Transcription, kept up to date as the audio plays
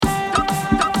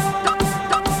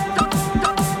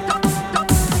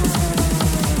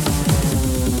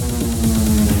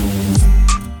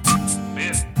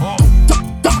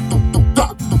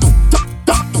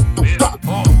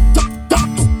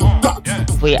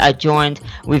are joined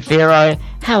with Vero.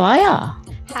 How are ya?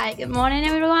 Hi, good morning,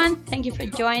 everyone. Thank you for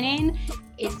joining.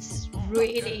 It's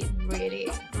really,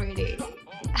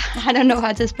 I don't know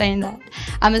how to explain that.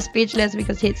 I'm speechless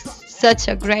because it's such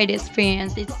a great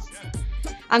experience.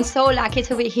 I'm so lucky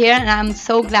to be here, and I'm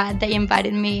so glad they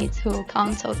invited me to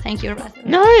come. So thank you, Russell.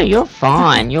 No, you're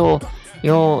fine. You're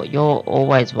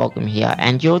always welcome here,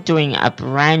 and you're doing a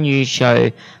brand new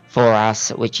show for us,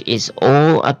 which is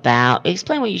all about.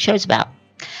 Explain what your show's about.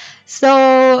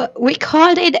 So we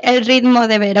called it El Ritmo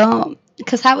de Vero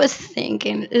because I was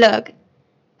thinking, look,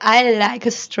 I like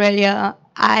Australia.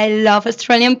 I love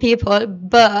Australian people,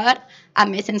 but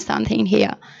I'm missing something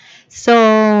here.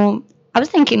 So I was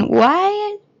thinking,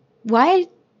 why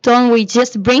don't we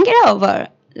just bring it over?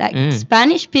 Like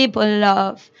Spanish people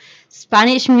love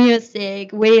Spanish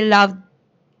music. We love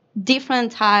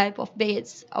different type of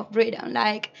beats of rhythm,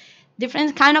 like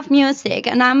different kind of music,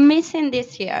 and I'm missing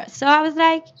this here. So I was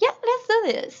like, yeah, let's do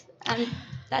this, and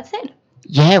that's it.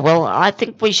 Yeah, well, I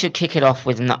think we should kick it off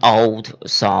with an old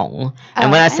song.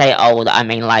 And when I Alright. say old, I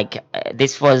mean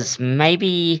this was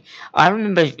maybe, I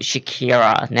remember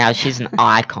Shakira. Now she's an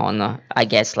icon, I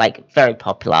guess, like very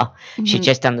popular. She's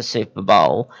just done the Super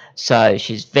Bowl, so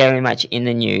she's very much in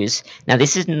the news. Now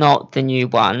this is not the new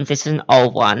one. This is an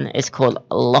old one. It's called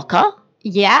Loca,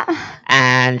 Yeah.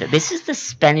 and this is the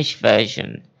Spanish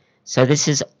version. So this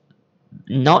is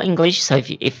not English, so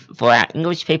if for our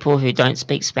English people who don't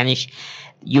speak Spanish,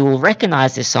 you will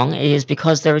recognize this song. It is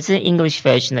because there is an English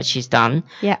version that she's done,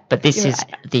 Yeah, but this you're is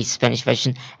right. the Spanish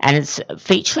version, and it's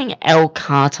featuring El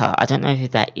Carter. I don't know who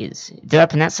that is. Did I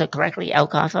pronounce it correctly? El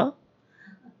Carter?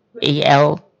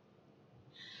 E-L?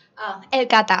 El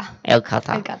Cata. El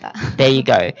Carter. El Cata. There you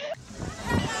go.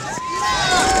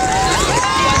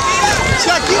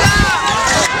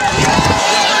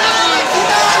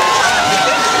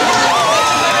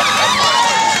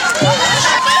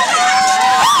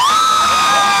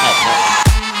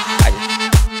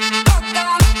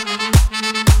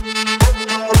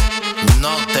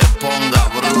 No te pongas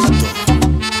bruto.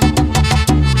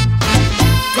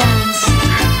 Dance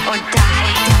or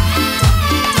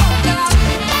die.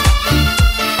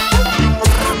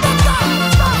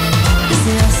 Y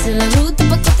se hace la ruta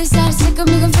pa' cotizarse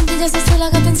conmigo enfrente, ya se hace la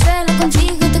gata en celo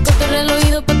contigo. Te corre el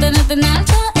oído pa' tenerte en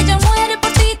alta. Ella muere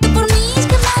por ti, tú por mí,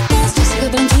 que matas. Yo sigo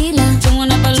tranquila, como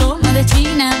una paloma de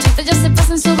China. Ahorita ya se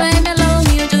pasan su BM al lado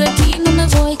mío, yo de aquí no me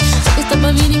voy. Sé que está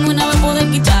pa' mí, ninguna va a poder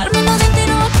quitarme lo de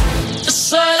entero. Yo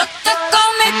soy loca con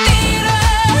mi tira,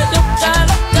 loca,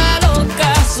 loca, loca.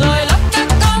 Soy loca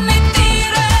con mi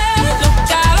tira,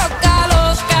 loca, loca,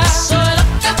 loca. Soy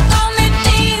loca con mi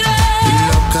tira,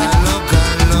 Loca, loca,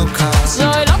 loca.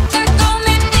 soy loca con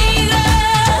mi tira.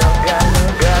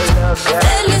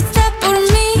 Él está por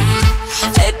mí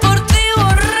y por ti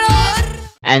borrar.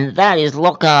 And that is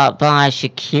Loca by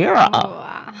Shakira.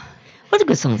 Wow. What a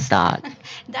good song to start.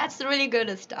 That's a really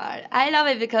good start. I love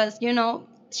it because,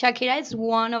 Shakira is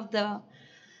one of the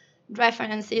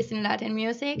references in Latin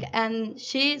music, and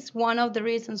she's one of the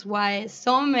reasons why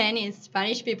so many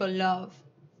Spanish people love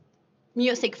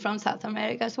music from South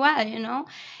America as well.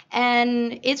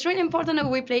 And it's really important that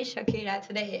we play Shakira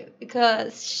today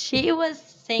because she was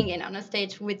singing on a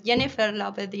stage with Jennifer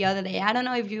Lopez the other day. I don't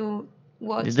know if you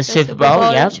watched The Super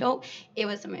Bowl, yep. show. It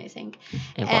was amazing.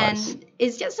 It And was.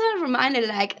 it's just a reminder,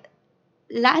 like,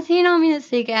 Latino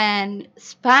music and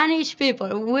Spanish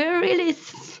people, we're really,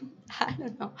 I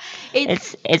don't know.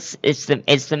 It's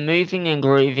the moving and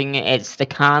grooving. It's the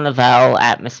carnival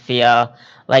atmosphere.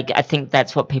 Like I think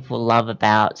that's what people love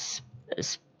about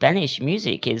Spanish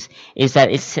music is that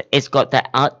it's got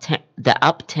the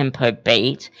up tempo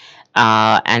beat,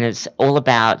 and it's all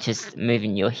about just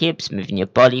moving your hips, moving your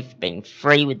body, being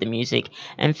free with the music,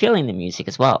 and feeling the music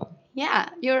as well. Yeah,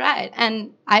 you're right.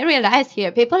 And I realized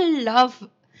here, people love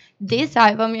this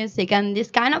type of music and this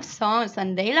kind of songs,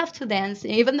 and they love to dance,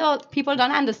 even though people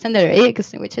don't understand the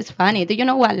lyrics, which is funny. Do you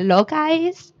know what loca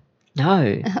is? No,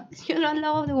 You don't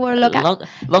know the word loca?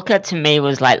 Loca to me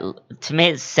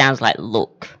it sounds like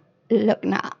look. Look,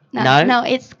 No? no,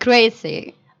 it's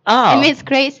crazy. Oh, It means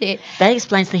crazy. that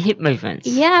explains the hip movements.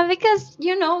 Yeah, because,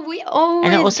 we always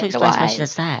And it also get explains why wise. she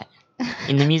does that.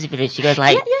 In the music video, she goes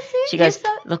like, Yeah, you see, she goes, you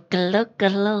saw- loca, loca,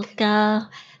 loca.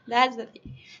 That's the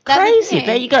thing. That's the Crazy. thing.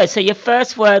 There you go. So your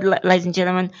first word, ladies and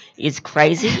gentlemen, is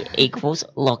crazy equals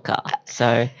loca.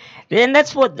 So then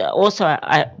that's what also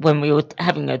when we were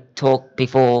having a talk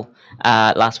before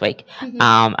last week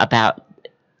about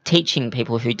teaching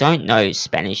people who don't know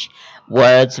Spanish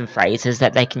words and phrases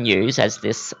that they can use as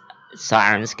this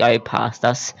sirens go past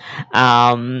us,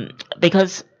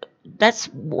 because that's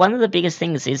one of the biggest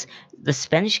things is the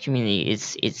Spanish community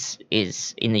is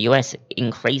in the US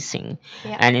increasing,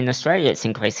 Yeah. and in Australia it's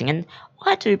increasing. And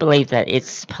I do believe that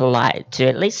it's polite to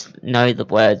at least know the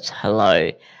words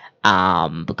hello,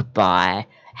 goodbye,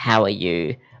 how are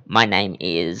you, my name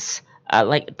is.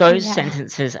 Like those Yeah.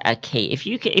 sentences are key. If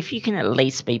you can at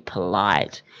least be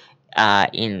polite,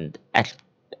 in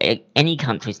any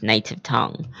country's native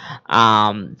tongue,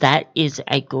 that is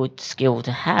a good skill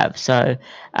to have. So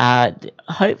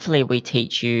hopefully we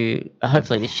teach you.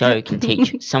 Hopefully the show can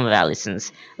teach some of our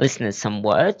listeners some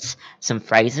words, some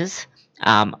phrases.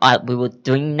 We were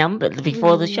doing numbers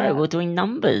before the show. Yeah. We were doing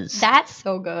numbers. That's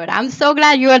so good. I'm so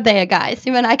glad you're there, guys.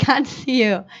 Even I can't see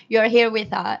you. You're here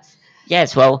with us.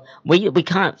 Yes, well, we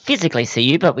can't physically see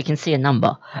you, but we can see a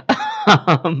number.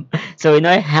 So we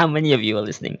know how many of you are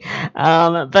listening.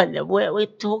 But we're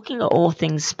talking all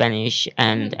things Spanish,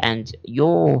 and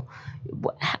your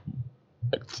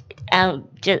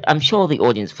I'm sure the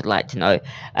audience would like to know,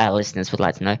 our listeners would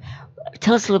like to know.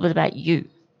 Tell us a little bit about you.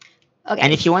 Okay.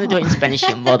 And if you want to do it in Spanish,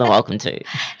 you're more than welcome to.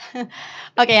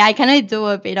 Okay, I can do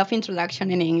a bit of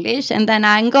introduction in English, and then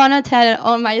I'm gonna tell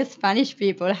all my Spanish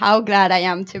people how glad I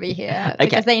am to be here, Okay.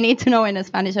 because they need to know in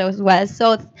Spanish as well.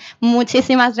 So,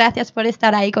 muchísimas gracias por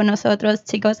estar ahí con nosotros,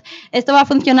 chicos. Esto va a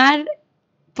funcionar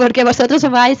porque vosotros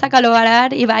os vais a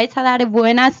colaborar y vais a dar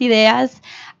buenas ideas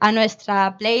a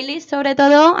nuestra playlist, sobre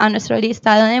todo, a nuestro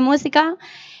listado de música.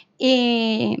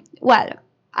 Y, well,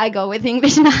 I go with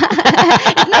English now.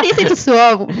 It's not easy to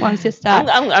swallow once you start.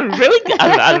 I'm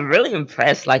really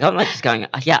impressed. Like I'm like just going,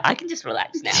 yeah, I can just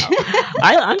relax now.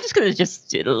 I'm just gonna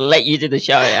just let you do the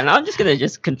show, and I'm just gonna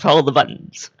just control the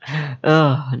buttons.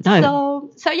 Oh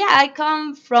no. So yeah, I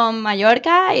come from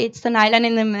Mallorca. It's an island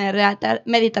in the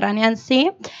Mediterranean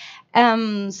Sea.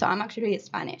 So I'm actually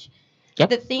Spanish. Yep.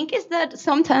 The thing is that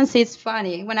sometimes it's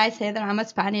funny when I say that I'm a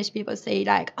Spanish. People say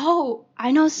like, "Oh,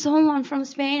 I know someone from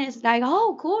Spain." It's like,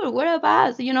 "Oh, cool.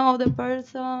 Whereabouts? You know the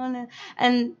person?"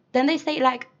 And then they say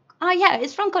like, "Oh yeah,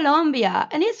 it's from Colombia,"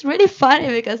 and it's really funny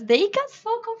because they get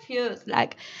so confused.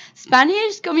 Like,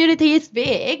 Spanish community is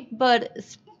big, but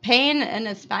Spain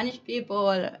and Spanish people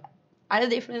are a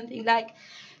different thing. Like,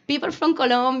 people from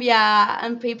Colombia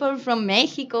and people from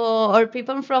Mexico or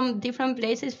people from different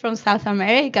places from South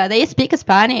America, they speak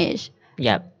Spanish.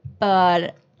 Yeah.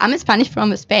 But I'm Spanish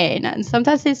from Spain, and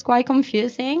sometimes it's quite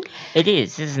confusing. It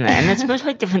is, isn't it? And there's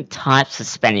mostly different types of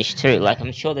Spanish too. Like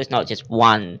I'm sure there's not just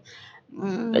one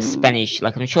Spanish.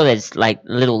 Like I'm sure there's like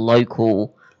little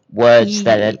local words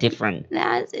that are different.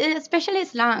 Yeah, especially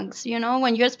slangs, you know,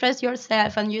 when you express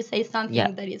yourself and you say something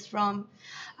Yeah. that is from,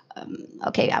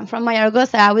 okay, I'm from Mallorca,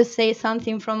 so I would say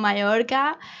something from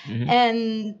Mallorca,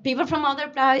 and people from other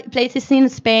places in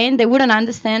Spain, they wouldn't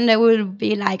understand. They would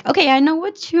be like, okay, I know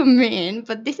what you mean,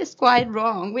 but this is quite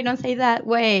wrong. We don't say that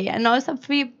way. And also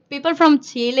people from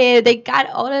Chile, they got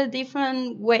all the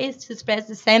different ways to express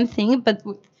the same thing, but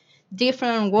with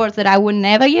different words that I would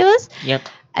never use. Yep.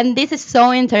 And this is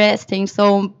so interesting.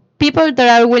 So people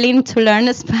that are willing to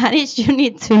learn Spanish, you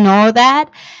need to know that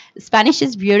Spanish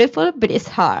is beautiful, but it's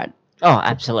hard. Oh,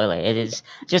 absolutely. It is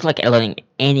just like learning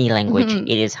any language.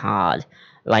 It is hard.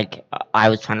 Like I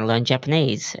was trying to learn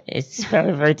Japanese. It's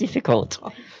very, very difficult.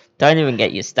 Don't even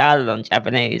get you started on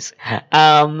Japanese.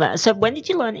 So when did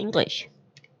you learn English?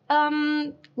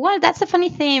 Well, that's a funny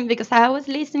thing because I was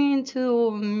listening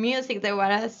to music that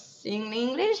was in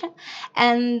English,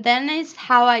 and then it's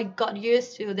how I got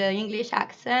used to the English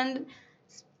accent,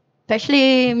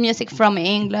 especially music from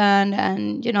England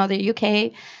and the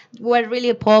UK were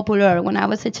really popular when I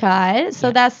was a child.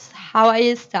 So that's how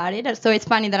I started. So it's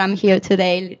funny that I'm here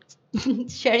today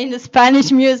sharing the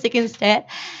Spanish music instead.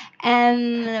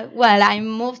 And well, I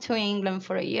moved to England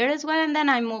for a year as well, and then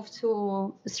I moved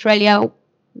to Australia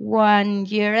 1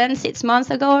 year and 6 months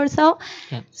ago or so.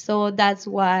 Yeah. So that's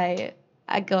why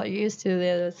I got used to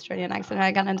the Australian accent.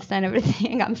 I can understand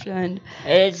everything. I'm fluent.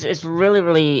 It's really,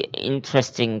 really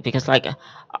interesting because like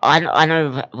I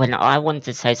know when I wanted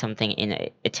to say something in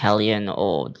Italian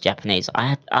or Japanese,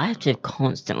 I have to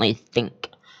constantly think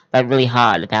like really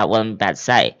hard about what I'm about to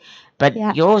say. But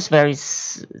yours very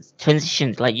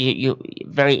transitioned, like you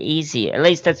very easy. At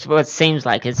least that's what it seems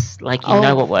like. It's like you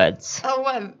know what words. Oh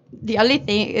well, the other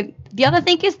thing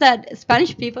is that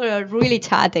Spanish people are really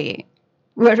chatty.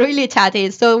 We're really chatty,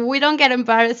 so we don't get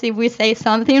embarrassed if we say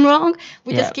something wrong.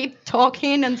 We just keep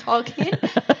talking and talking.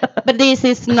 But this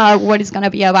is not what it's going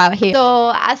to be about here. So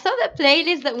I saw the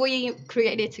playlist that we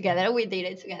created together. We did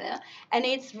it together. And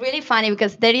it's really funny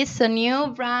because there is a new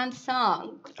brand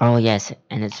song. Oh, yes.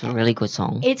 And it's a really good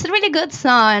song. It's a really good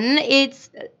song. It's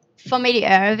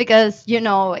familiar because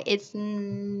it's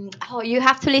you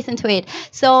have to listen to it.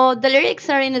 So the lyrics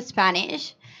are in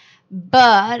Spanish,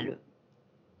 but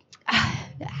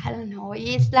I don't know.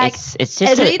 It's like It's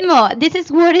el just ritmo. This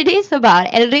is what it is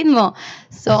about, el ritmo.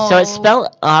 so it's spelled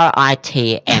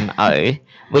RITMO,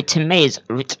 which to me is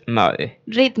ritmo,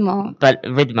 ritmo. but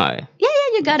ritmo. Yeah,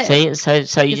 you got it. See,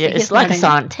 so He's it's like a nodding.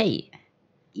 silent T.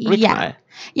 Ritmo.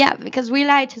 Yeah, because we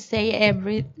like to say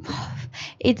every.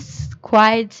 It's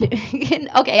quite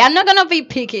okay. I'm not gonna be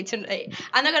picky today.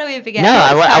 I'm not gonna be picky. No,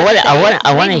 I want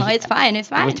Ritmo, to. It's fine. It's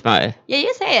fine. Ritmo. Yeah,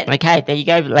 you say it. Okay, there you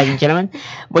go, ladies and gentlemen.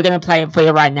 We're going to play it for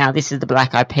you right now. This is the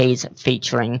Black Eyed Peas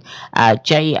featuring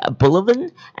Jay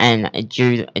Bullivan and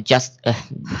Jaden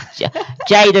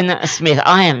Smith.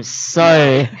 I am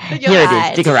so... Here it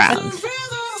is. Stick around.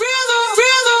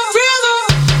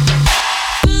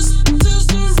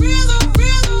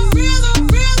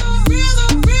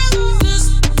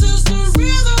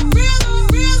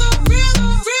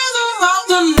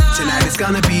 Tonight is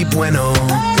gonna be bueno.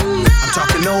 I'm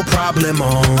talking no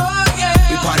problemo.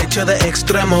 We party to the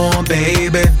extremo,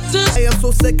 baby. I am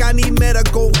so sick, I need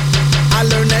medical. I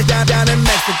learned that down in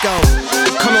Mexico.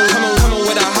 Come on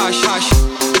with a hush.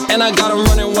 And I got 'em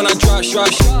running when I rush.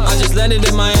 I just landed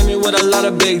in Miami with a lot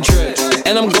of big drip.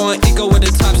 And I'm going eco with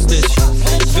the top stitch.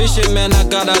 Vision, man, I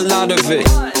got a lot of it.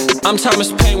 I'm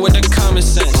Thomas Paine with the common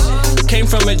sense. Came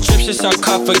from Egyptian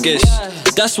sarcophagus.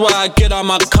 That's why I get all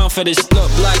my confidence.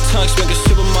 Look, black tux make a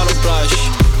supermodel blush.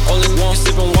 Only one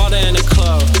sipping water in the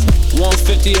club.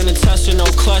 150 in the Tesla, no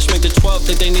clutch. Make the 12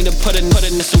 think they need to put it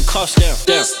in some cost down.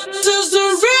 This is the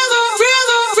real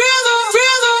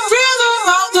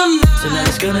tonight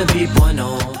is gonna be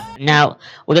bueno. Now,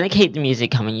 we're going to keep the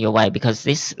music coming your way because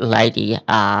this lady,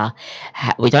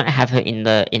 we don't have her in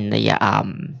the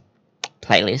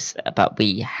playlist, but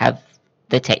we have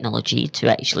the technology to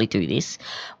actually do this,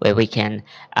 where we can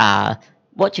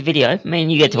watch a video. I mean,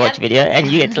 you get to watch a video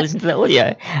and you get to listen to the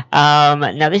audio.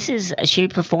 Now, she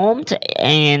performed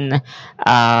in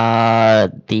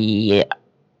the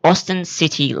Austin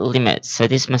City Limits. So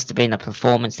this must have been a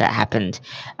performance that happened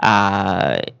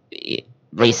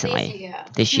recently,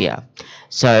 this year.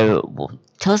 So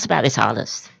tell us about this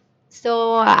artist.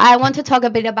 So I want to talk a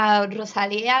bit about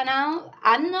Rosalía now.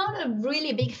 I'm not a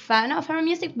really big fan of her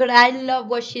music, but I love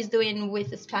what she's doing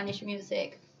with Spanish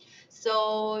music.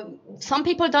 So some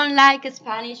people don't like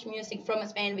Spanish music from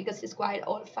Spain because it's quite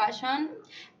old-fashioned.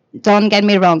 Don't get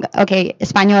me wrong. Okay,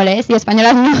 españoles y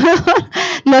españolas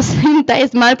no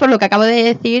sintáis mal por lo que acabo de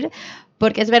decir,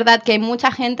 porque es verdad que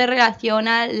mucha gente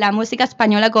relaciona la música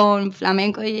española con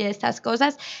flamenco y estas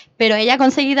cosas, pero ella ha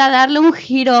conseguido darle un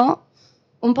giro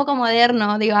un poco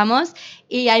moderno, digamos,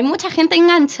 y hay mucha gente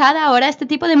enganchada ahora a este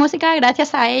tipo de música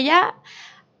gracias a ella,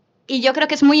 y yo creo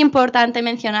que es muy importante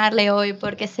mencionarle hoy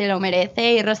porque se lo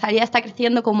merece, y Rosalía está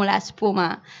creciendo como la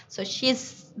espuma. So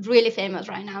she's really famous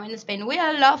right now in Spain. We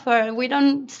all love her. We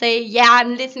don't say, yeah,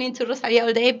 I'm listening to Rosalía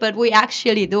all day, but we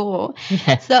actually do.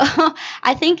 Yeah. So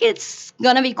I think it's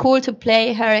gonna be cool to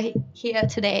play her here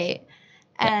today.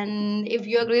 And if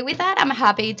you agree with that, I'm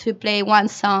happy to play one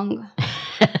song.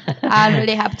 I'm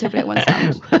really happy to play one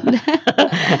song.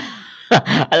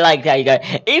 I like how you go,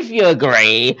 if you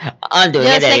agree, I'm doing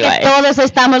Yo it sé anyway. que todos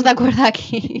estamos de acuerdo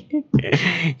aquí.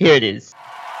 Here it is.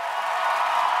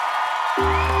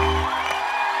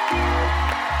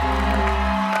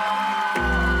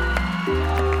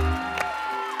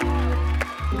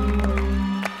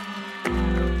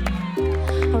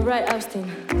 Alright, Austin.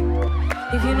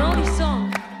 If you know this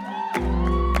song,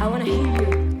 I wanna hear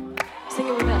you. Sing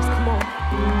it with us, come on.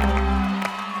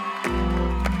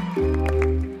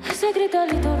 Ese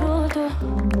gritalito roto,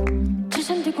 yo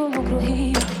sentí como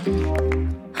crujía.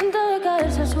 Antes de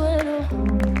caerse al suelo,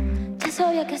 ya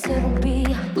sabía que se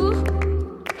rompía.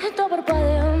 Está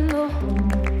parpadeando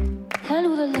la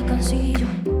luz del descansillo.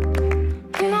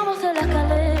 Y una voz de la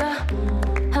escalera,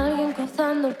 alguien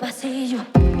cruzando el pasillo.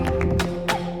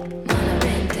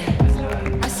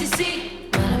 Así sí,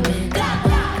 malamente.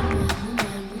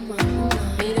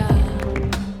 Mira,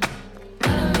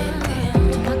 malamente.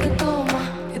 Toma que toma,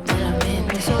 que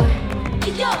malamente soy. Y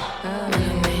yo,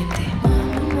 malamente.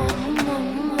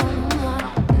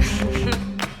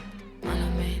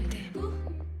 Malamente.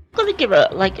 Gotta give her,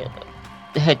 like,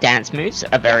 her dance moves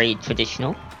are very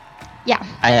traditional. Yeah.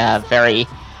 Very,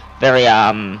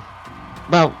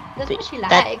 well, That's what she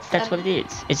likes. that's what it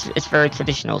is. It's very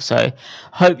traditional. So,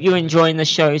 hope you're enjoying the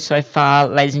show so far,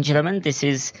 ladies and gentlemen. This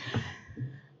is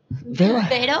Vero.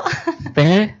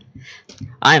 Vero.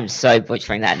 I am so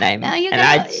butchering that name, No, you're and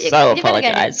gonna- I so you're gonna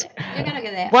get apologize. it. You're gonna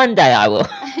get there. One day I will.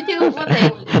 One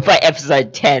day. By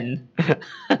episode 10.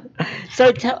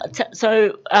 So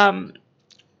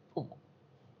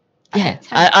yeah,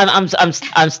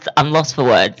 I'm lost for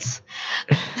words.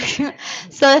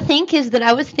 So the thing is that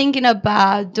I was thinking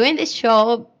about doing this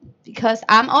show because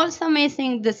I'm also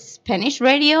missing the Spanish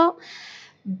radio,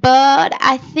 but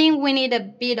I think we need a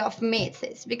bit of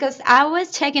mixes because I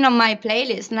was checking on my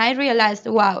playlist and I realized,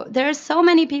 wow, there are so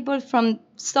many people from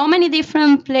so many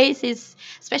different places,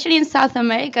 especially in South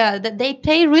America, that they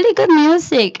play really good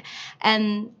music,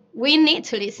 and we need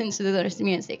to listen to their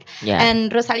music. Yeah.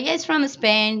 And Rosalia is from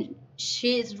Spain.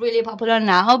 She's really popular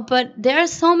now, but there are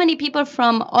so many people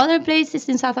from other places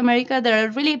in South America that are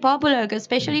really popular,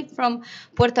 especially from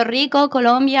Puerto Rico,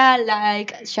 Colombia,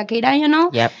 like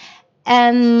Shakira, Yep.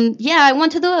 And yeah, I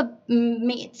want to do a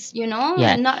mix, Yeah.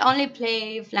 and not only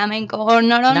play flamenco or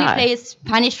not only No. play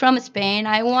Spanish from Spain.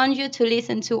 I want you to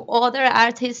listen to other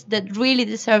artists that really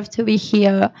deserve to be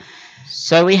here.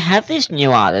 So we have this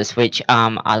new artist, which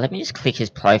let me just click his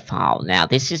profile. Now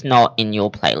this is not in your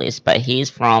playlist, but he's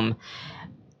from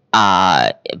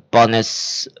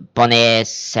Bones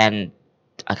and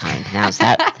I can't even pronounce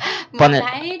that.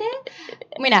 Bonaire.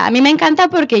 Mira, a mí me encanta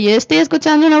porque yo estoy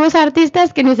escuchando nuevos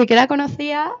artistas que ni siquiera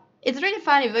conocía. It's really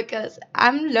funny because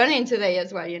I'm learning today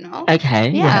as well,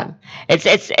 Okay, Yeah. It's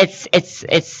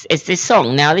this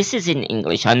song. Now this is in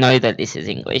English. I know that this is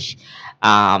English,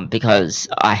 because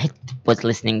I was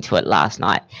listening to it last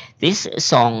night. This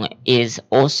song is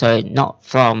also not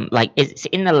from it's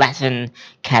in the Latin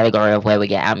category of where we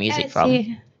get our music from.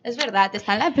 Sí, es verdad,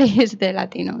 está en la playlist de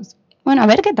latinos. Bueno, a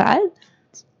ver qué tal.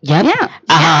 Yep.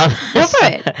 Yeah, go for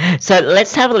it. So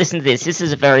let's have a listen to this. This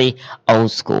is a very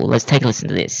old school. Let's take a listen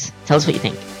to this. Tell us what you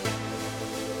think.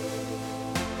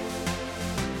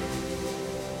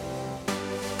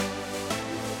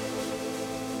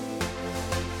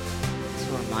 This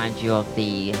will remind you of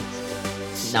the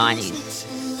 90s.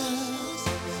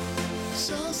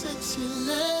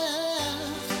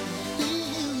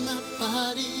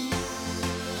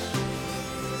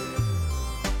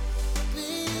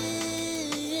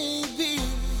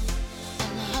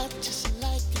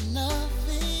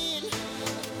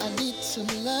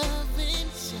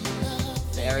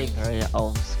 Very, very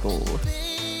old school.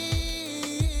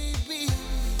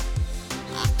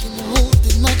 I can hold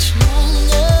it much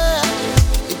longer.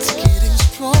 It's getting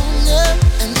stronger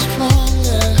and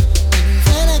stronger. And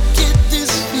when I get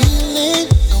this feeling,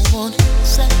 I want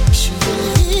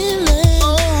sexual healing.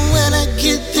 Oh, when I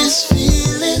get this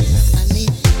feeling, I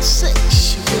need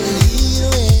sexual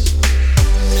healing.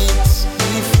 Makes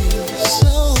me feel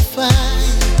so fine.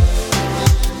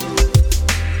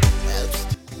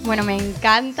 Bueno, me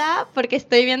encanta porque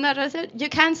estoy viendo a Russell. You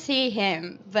can't see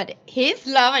him, but he's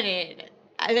loving it.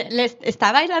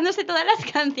 Está bailándose todas las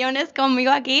canciones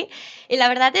conmigo aquí y la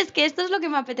verdad es que esto es lo que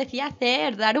me apetecía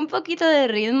hacer, dar un poquito de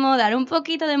ritmo, dar un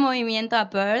poquito de movimiento a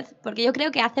Perth, porque yo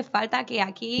creo que hace falta que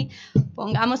aquí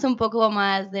pongamos un poco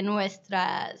más de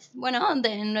nuestras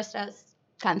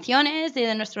canciones y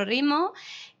de nuestro ritmo.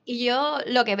 Y yo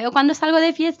lo que veo cuando salgo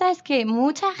de fiesta es que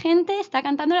mucha gente está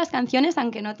cantando las canciones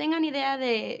aunque no tengan idea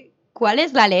de cuál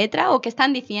es la letra o qué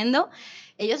están diciendo.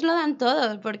 Ellos lo dan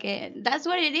todo porque that's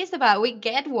what it is about. We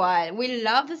get wild. We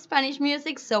love Spanish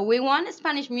music, so we want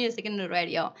Spanish music in the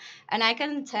radio. And I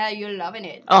can tell you're loving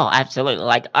it. Oh, absolutely.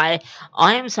 I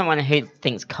am someone who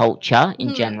thinks culture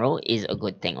in general is a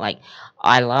good thing.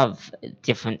 I love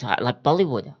different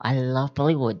Bollywood. I love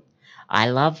Bollywood. I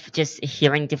love just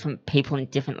hearing different people in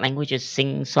different languages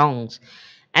sing songs.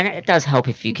 And it does help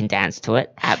if you can dance to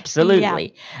it.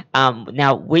 Absolutely. Yeah.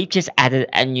 Now, we've just added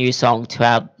a new song to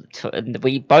our...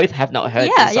 we both have not heard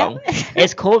this song. Yeah.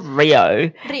 It's called Rio.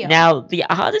 Now, the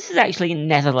artist is actually in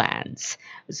Netherlands,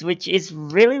 which is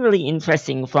really, really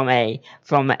interesting why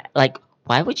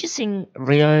would you sing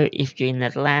Rio if you're in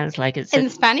Netherlands? It's in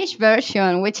Spanish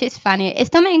version, which is funny.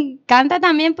 Esto me encanta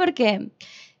también porque...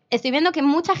 estoy viendo que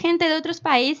mucha gente de otros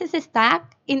países está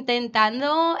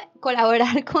intentando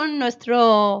colaborar con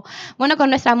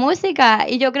nuestra música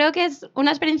y yo creo que es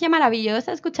una experiencia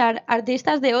maravillosa escuchar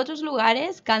artistas de otros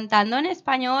lugares cantando en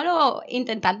español o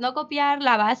intentando copiar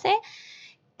la base.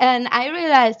 And I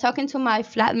realized talking to my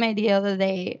flatmate the other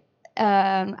day,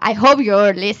 I hope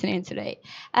you're listening today.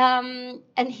 And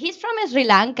he's from Sri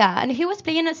Lanka, and he was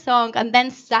playing a song, and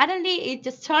then suddenly it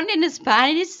just turned into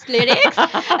Spanish lyrics,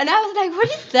 and I was like, "What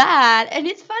is that?" And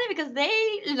it's funny because they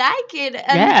like it,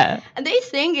 and they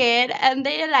sing it, and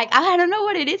they're like, "I don't know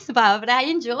what it is about, but I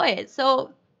enjoy it."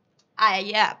 So,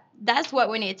 That's what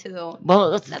we need to do.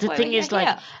 Well, That's the why thing we is, are like,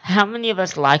 here. how many of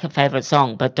us like a favorite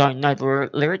song but don't know the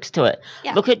lyrics to it?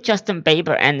 Yeah. Look at Justin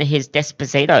Bieber and his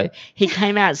Despacito. He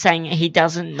came out saying he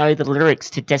doesn't know the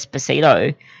lyrics to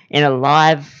Despacito in a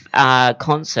live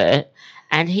concert,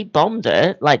 and he bombed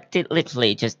it. Like,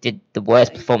 literally just did the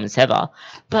worst performance ever.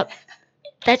 But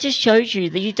that just shows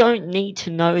you that you don't need to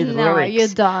know the No, lyrics you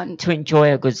don't. to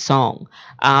enjoy a good song.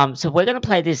 So we're going to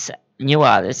play this new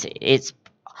artist.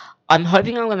 I'm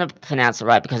hoping I'm going to pronounce it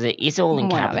right because it is all in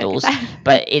Bueno, a ver qué capitals, tal.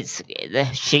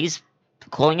 but she's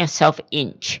calling herself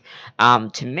Inch.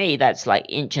 To me, that's like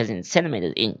inch as in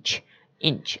centimeters, inch,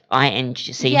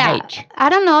 INCH. Yeah, I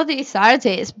don't know these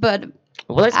artists, but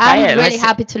Well, let's play I'm it. really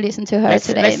happy to listen to her let's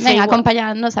today. see Venga, what-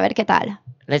 acompáñanos a ver qué tal.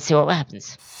 Let's see what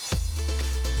happens.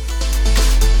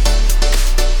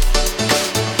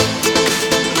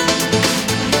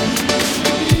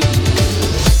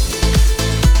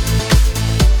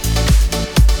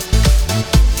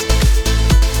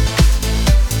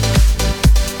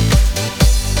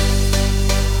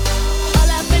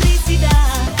 La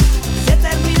felicidad se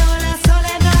terminó la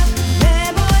soledad.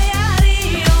 Me voy a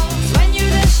Río, sueño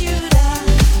de ciudad.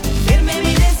 Firme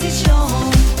mi decisión,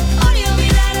 odio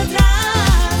mirar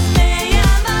atrás. Me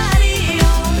llamaría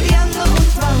brillando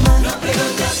junto al mar. No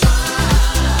preguntes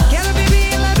más. Quiero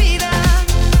vivir la vida.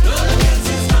 No lo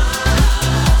pienses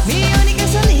más. Mi única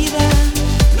salida.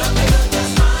 No preguntes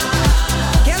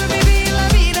más. Quiero vivir la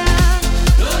vida.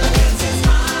 No lo pienses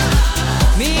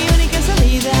más. Mi única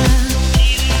salida.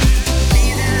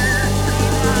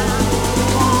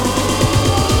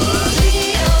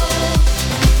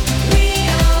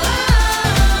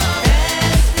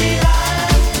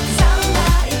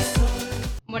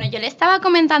 Bueno, yo le estaba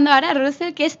comentando ahora a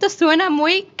Russell que esto suena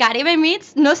muy Caribe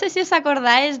Mix. No sé si os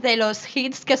acordáis de los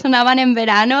hits que sonaban en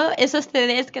verano, esos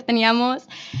CDs que teníamos,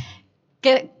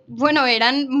 que, bueno,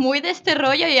 eran muy de este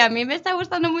rollo y a mí me está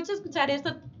gustando mucho escuchar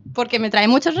esto porque me trae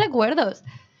muchos recuerdos.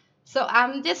 So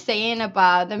I'm just saying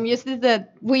about the music that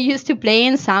we used to play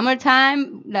in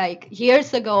summertime, like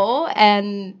years ago,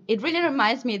 and it really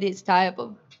reminds me this type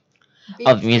of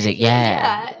beats. music,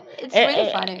 yeah. It's really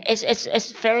funny.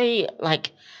 It's very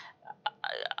like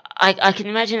I can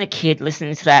imagine a kid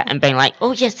listening to that and being like,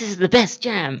 "Oh yes, this is the best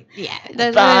jam." Yeah,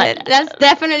 But- that's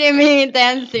definitely me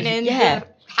dancing in Yeah. the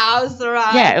house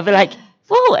around. Yeah, it'll be like,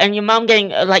 "Whoa!" And your mum getting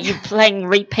like you're playing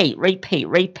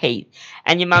repeat,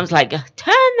 and your mum's like,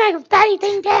 "Turn that bloody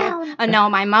thing down." Oh, no,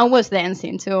 my mom was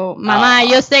dancing too. Mamá,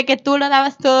 Oh. yo sé que tú lo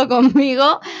dabas todo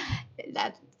conmigo.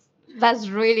 That's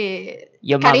really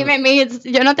Your mum- Caribe Mix.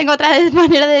 Yo no tengo otra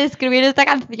manera de describir esta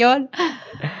canción.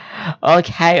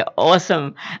 Okay,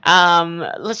 awesome.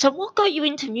 So what got you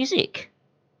into music?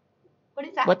 What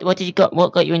is that? What did you got?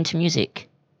 What got you into music?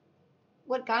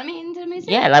 What got me into music?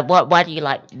 Yeah, like what got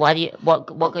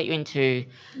you into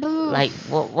like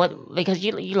what because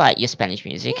you like your Spanish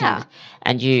music Yeah.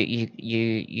 and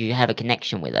you have a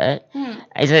connection with it. Hmm.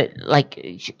 Is it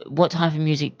like what type of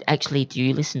music actually do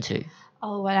you listen to?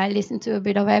 Oh, well, I listen to a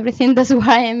bit of everything. That's what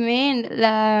I mean.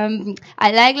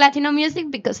 I like Latino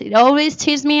music because it always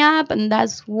cheers me up, and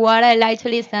that's what I like to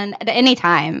listen at any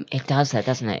time. It does that,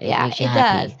 doesn't it? It Yeah, makes you it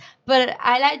happy. does. But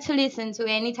I like to listen to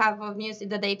any type of music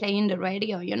that they play in the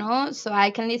radio, you know? So I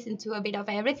can listen to a bit of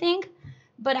everything.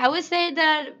 But I would say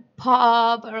that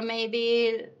pop or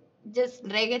maybe just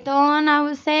reggaeton, I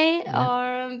would say. Yeah.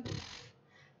 Or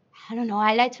I don't know.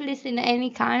 I like to listen to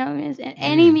any kind of music.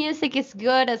 Any music is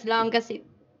good as long as it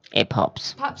It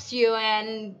pops. pops you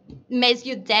and makes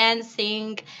you dance,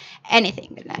 sing,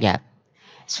 anything. Yeah,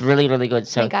 it's really really good.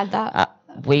 So Me encanta.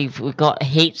 we've got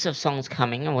heaps of songs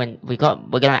coming, and we're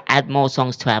gonna add more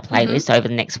songs to our playlist over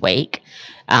the next week.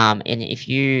 And if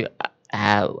you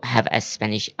have a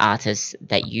Spanish artist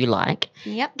that you like,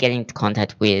 Yep. get into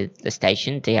contact with the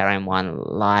station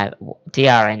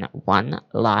DRN1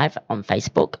 Live on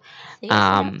Facebook. Sí,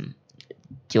 Do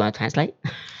you want to translate?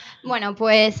 Bueno,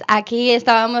 pues aquí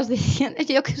estábamos diciendo,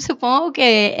 yo supongo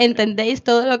que entendéis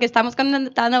todo lo que estamos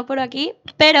comentando por aquí,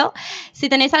 pero si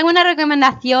tenéis alguna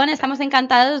recomendación, estamos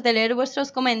encantados de leer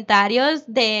vuestros comentarios,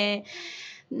 de,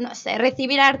 no sé,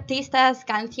 recibir artistas,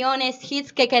 canciones,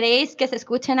 hits que queréis que se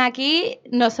escuchen aquí.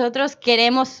 Nosotros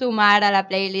queremos sumar a la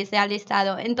playlist, al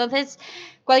listado. Entonces,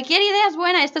 cualquier idea es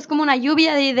buena, esto es como una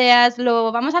lluvia de ideas,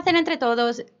 lo vamos a hacer entre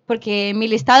todos, porque mi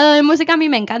listado de música a mí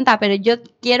me encanta, pero yo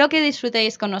quiero que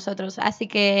disfrutéis con nosotros, así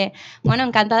que, bueno,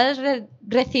 encantados de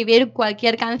recibir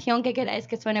cualquier canción que queráis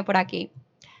que suene por aquí.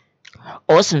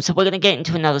 Awesome. So we're going to get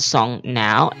into another song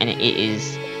now, and it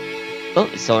is... Oh,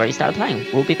 it's already started playing.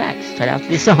 We'll be back straight after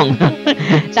this song.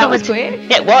 That was quick.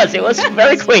 It was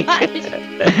very quick.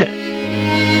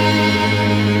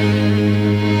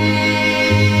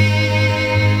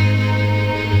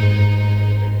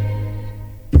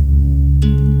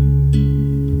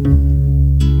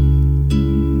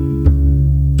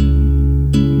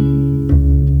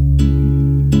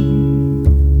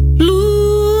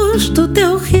 do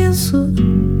teu riso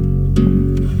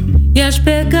e as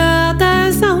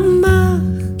pegadas ao mar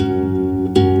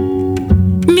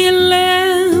me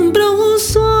lembram os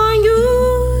sonhos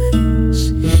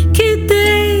que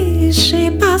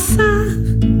deixei passar,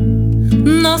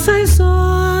 nossas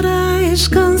horas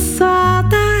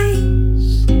cansadas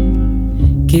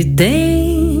que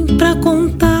tem pra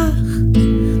contar,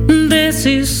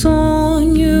 desses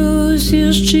sonhos e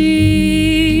os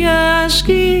dias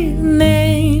que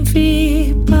nem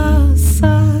vi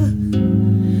passar,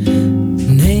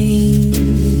 nem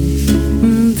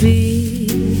vi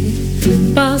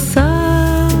passar.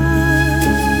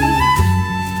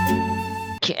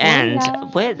 And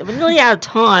we're nearly out of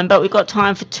time, but we've got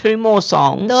time for 2 more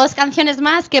songs. 2 canciones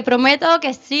más que prometo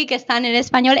que sí que están en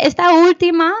español. Esta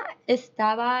última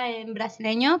estaba en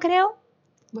brasileño, creo.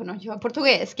 Bueno, yo en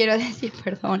portugués, quiero decir,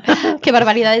 perdón. Qué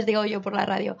barbaridades digo yo por la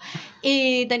radio.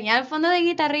 Y tenía el fondo de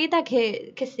guitarrita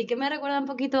que sí que me recuerda un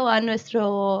poquito a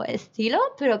nuestro estilo,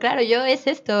 pero claro,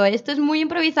 esto es muy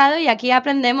improvisado y aquí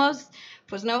aprendemos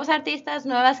pues nuevos artistas,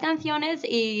 nuevas canciones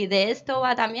y de esto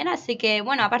va también. Así que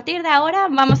bueno, a partir de ahora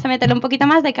vamos a meterle un poquito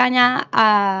más de caña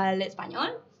al español.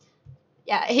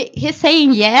 Yeah, he's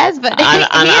saying yes, but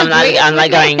I'm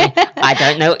like going, I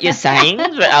don't know what you're saying,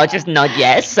 but I'll just nod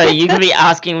yes. So you could be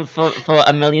asking for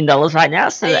 $1 million right now,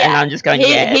 so, yeah, and I'm just going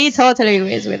yes. He totally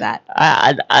agrees with that.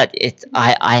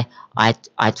 I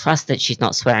trust that she's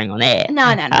not swearing on air.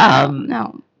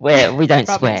 No. We don't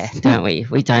Promise. swear, don't we?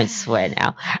 We don't swear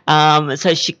now.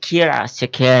 So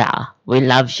Shakira, we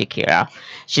love Shakira.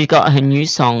 She's got her new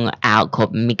song out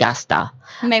called Me Gusta.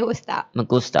 Me gusta.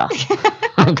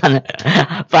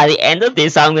 By the end of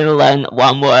this, I'm gonna learn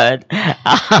one word.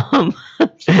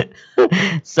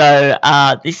 So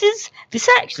this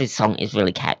actually song is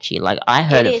really catchy. Like I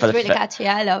heard it for the really catchy.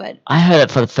 I love it. I heard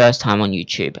it for the first time on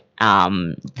YouTube.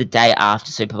 The day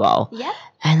after Super Bowl. Yeah.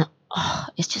 And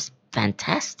it's just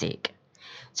fantastic.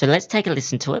 So let's take a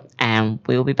listen to it, and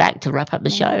we'll be back to wrap up the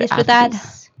show. After that.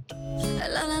 this.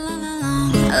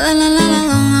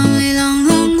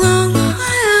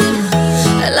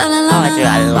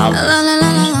 I love this.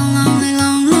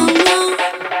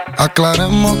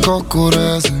 Aclaremos que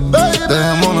oscurece,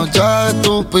 dejémonos ya de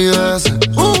estupideces.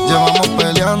 Llevamos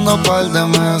peleando un par de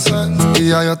meses y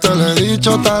ya yo te lo he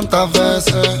dicho tantas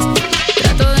veces.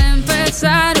 Trato de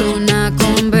empezar una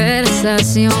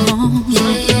conversación,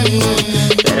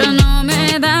 pero no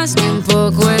me das ni un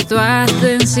poco de tu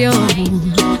atención.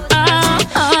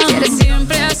 Quieres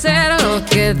siempre hacer lo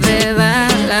que te da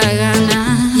la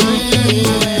gana y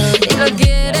lo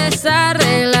quieres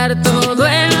arreglar todo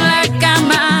en la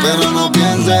cama. Pero no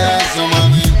pienses eso,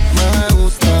 mami, me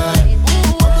gusta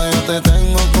cuando yo te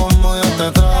tengo como yo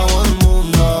te trago el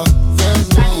mundo.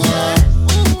 Desnuda,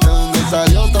 de donde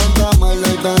salió tanta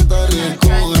maldad y tanta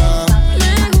ricura.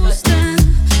 Me gusta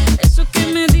eso que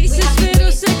me dices,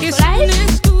 pero sé que son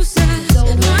excusas. No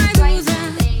hay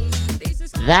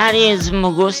duda. That is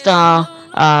Me Gusta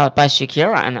by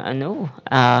Shakira and Anu.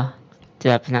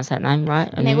 Did I pronounce that name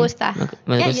right? Me gusta.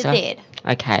 Me Yeah, gusta? you did.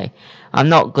 Okay. I'm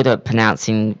not good at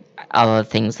pronouncing other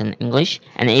things in English,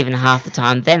 and even half the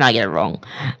time then I get it wrong.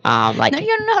 No,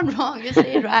 you're not wrong. You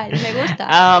say it right. Me gusta.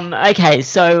 Okay,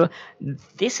 so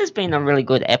this has been a really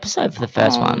good episode for the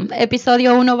first one.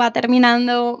 Episodio 1 va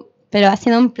terminando, pero ha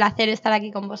sido un placer estar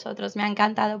aquí con vosotros. Me ha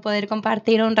encantado poder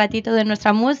compartir un ratito de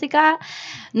nuestra música,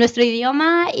 nuestro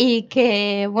idioma y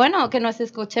que, bueno, que nos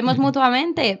escuchemos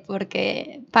mutuamente,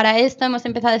 porque para esto hemos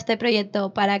empezado este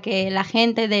proyecto, para que la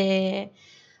gente de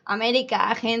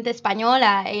América, gente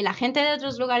española y la gente de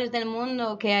otros lugares del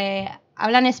mundo que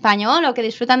hablan español o que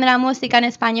disfrutan de la música en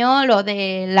español o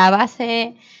de la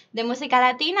base de música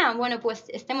latina, bueno, pues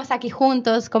estemos aquí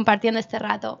juntos compartiendo este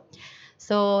rato.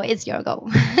 So it's your go.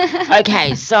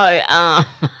 Okay, so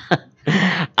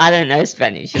I don't know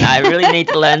Spanish, and I really need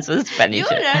to learn some Spanish. You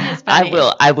learn Spanish.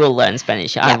 I will learn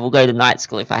Spanish. Yeah. I will go to night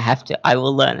school if I have to. I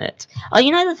will learn it. Oh,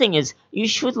 you know the thing is, you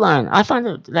should learn. I find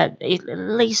that at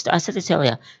least, I said this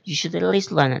earlier, you should at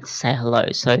least learn it to say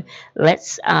hello. So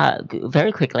let's,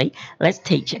 very quickly, let's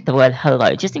teach the word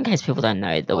hello, just in case people don't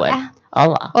know the word.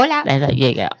 Hola. Hola. Yeah,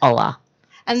 yeah, hola.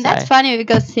 And that's funny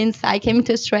because since I came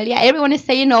to Australia, everyone is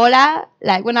saying hola.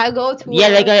 Like when I go to Yeah,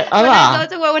 they go hola. When I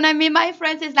go to work, when I meet my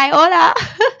friends, it's like hola.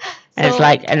 And it's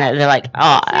like, and they're like,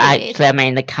 oh, actually, I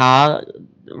mean the car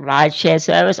ride share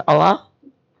service, hola.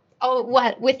 Oh,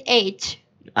 well, with H.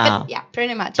 But, yeah,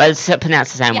 pretty much. But it's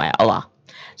pronounced the same way, hola.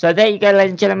 So there you go,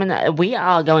 ladies and gentlemen. We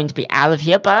are going to be out of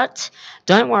here, but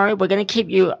don't worry, we're going to keep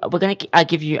you. We're going to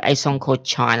give you a song called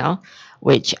China.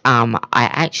 which I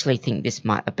actually think this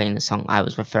might have been the song I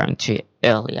was referring to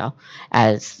earlier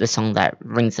as the song that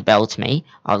rings a bell to me.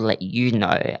 I'll let you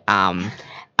know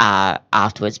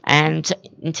afterwards. And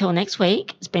until next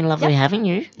week, it's been lovely having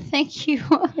you. Thank you.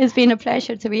 It's been a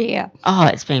pleasure to be here. Oh,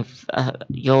 it's been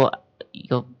you're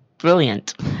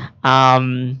brilliant.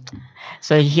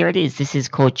 So here it is. This is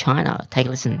called China. Take a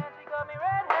listen.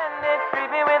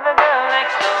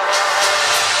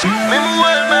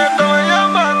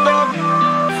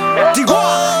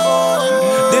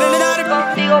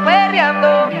 Contigo perreando,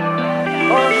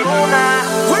 Ozuna.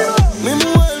 Mi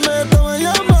mujer me estaba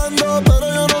llamando, pero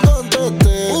yo no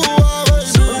contesté.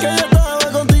 Porque ella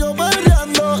estaba contigo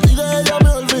perreando y de ella me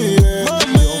olvidé.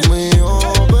 Dios mío,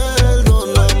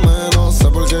 perdóname, no sé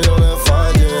por qué yo le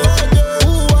fallé.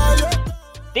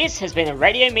 This has been a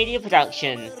Radio Media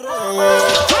production.